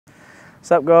What's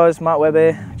up guys, Mark Webb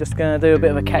here. Just going to do a bit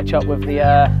of a catch up with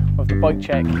the bike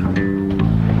check.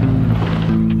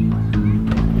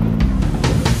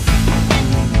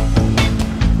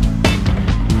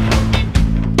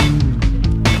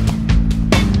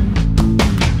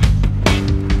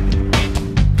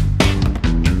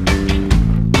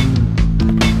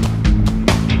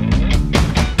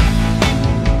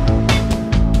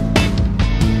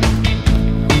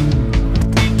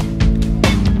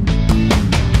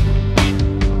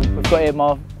 Got here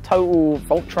my Total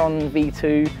Voltron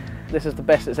V2. This is the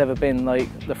best it's ever been. Like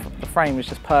the frame is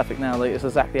just perfect now. Like it's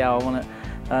exactly how I want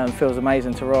it. Feels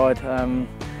amazing to ride.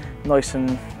 Nice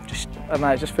and just I don't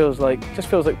know. It just feels like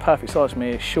perfect size for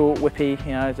me. Short, whippy.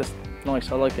 You know, just nice.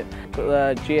 I like it.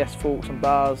 Got the GS forks and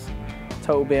bars.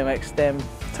 Total BMX stem.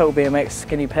 Total BMX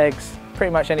skinny pegs.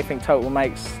 Pretty much anything Total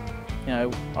makes, you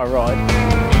know, I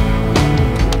ride.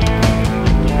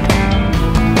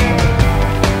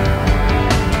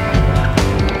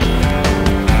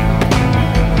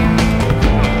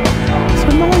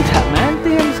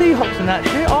 Hops and that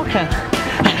shit, I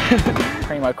can.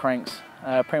 Primo cranks,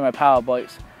 Primo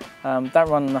powerbites. Don't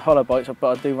run the hollowbites,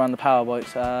 but I do run the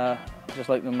powerbites. I just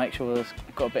like to make sure there's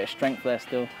got a bit of strength there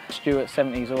still. Stuart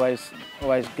 70s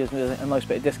always gives me a nice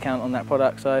bit of discount on that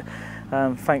product, so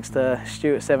thanks to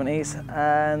Stuart 70s.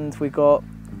 And we got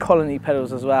Colony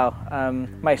pedals as well.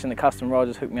 Mason the custom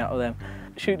riders hooked me up with them.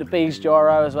 Shoot the Bees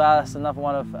gyro as well. That's another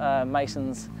one of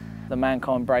Mason's, the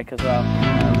Mankind brake as well.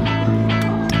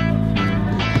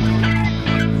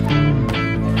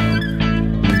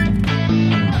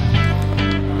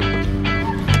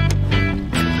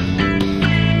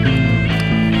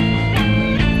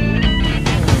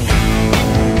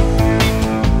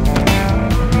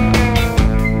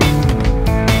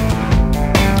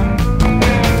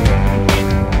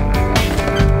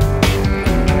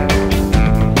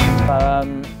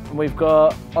 We've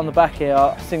got on the back here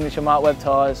our signature Mark Webb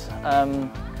tyres. I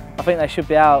think they should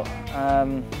be out, I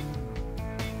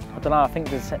don't know, I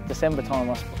think December time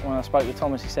when I spoke with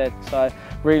Thomas, he said. So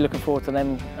really looking forward to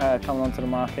them coming onto the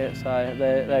market. So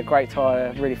they're a great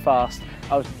tyre, really fast.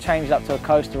 I was changed up to a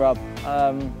coaster rub.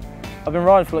 I've been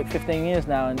riding for like 15 years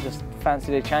now and just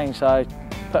fancied a change. So I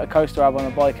put a coaster rub on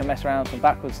a bike and mess around with some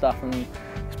backward stuff, and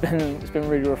it's been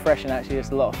really refreshing actually. It's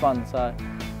a lot of fun. So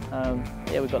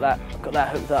yeah, we've got that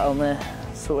hooked up on there,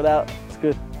 sorted out. It's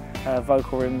good.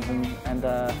 Vocal rims and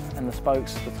the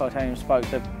spokes, the titanium spokes,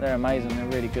 they're amazing. They're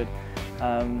really good.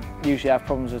 Usually I have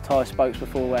problems with tyre spokes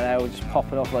before where they were just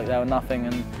popping off like they were nothing,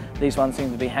 and these ones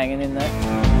seem to be hanging in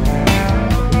there.